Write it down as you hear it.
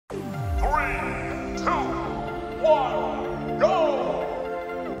1, go!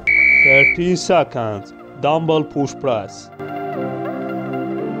 30 seconds. Dumbbell push press.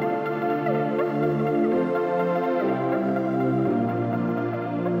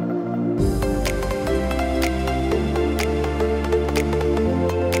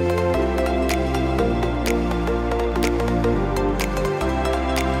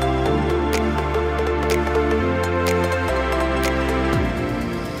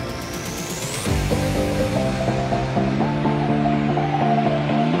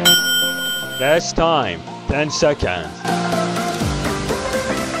 Rest time, 10 seconds.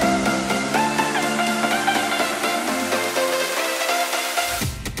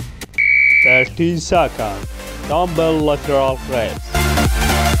 Thirty seconds. Dumbbell lateral press.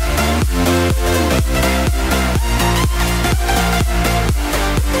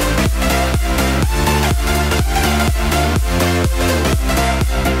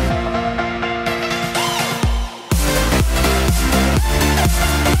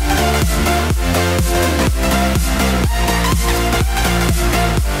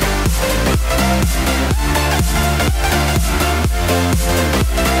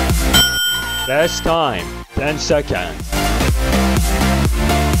 Rest time, 10 seconds.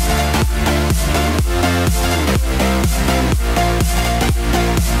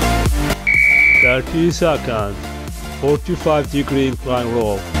 Thirty seconds. 45-degree incline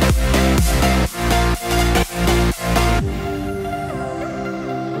roll.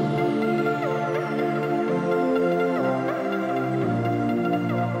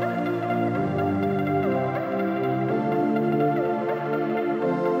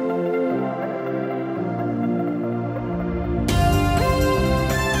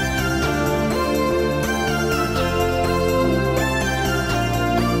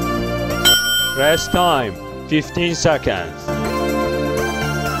 Rest time, 15 seconds.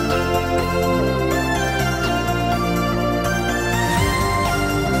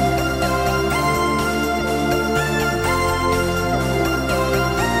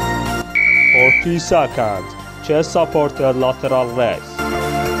 Forty seconds. Chest supported lateral raise.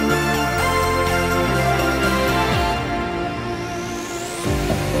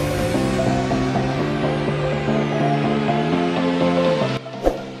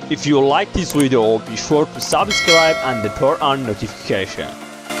 If you like this video, be sure to subscribe and turn on notification.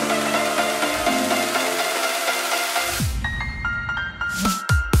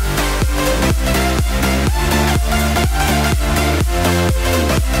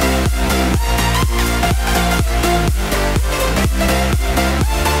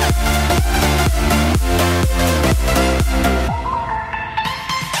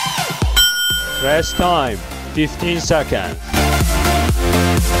 Rest time, 15 seconds.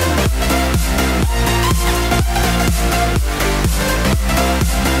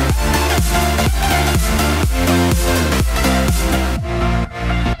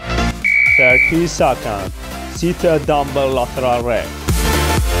 Thirty seconds. Seated dumbbell lateral raise.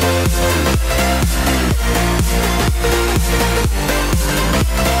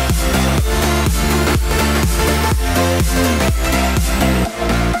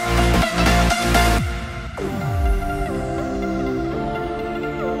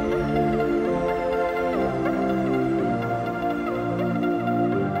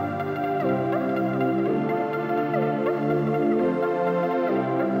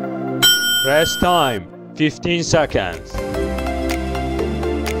 Rest time, 15 seconds.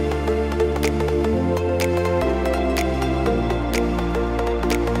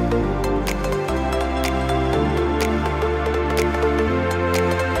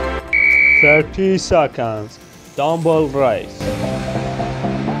 Thirty seconds. Dumbbell raise.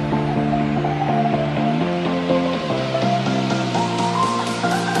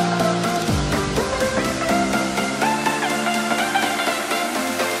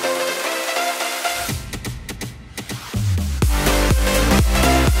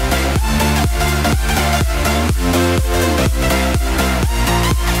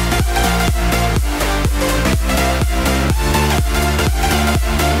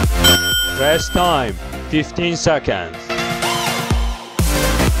 Rest time, 15 seconds.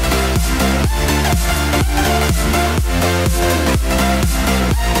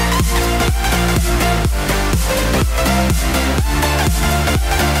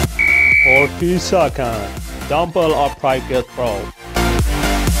 Forty seconds. Dumbbell upright get row.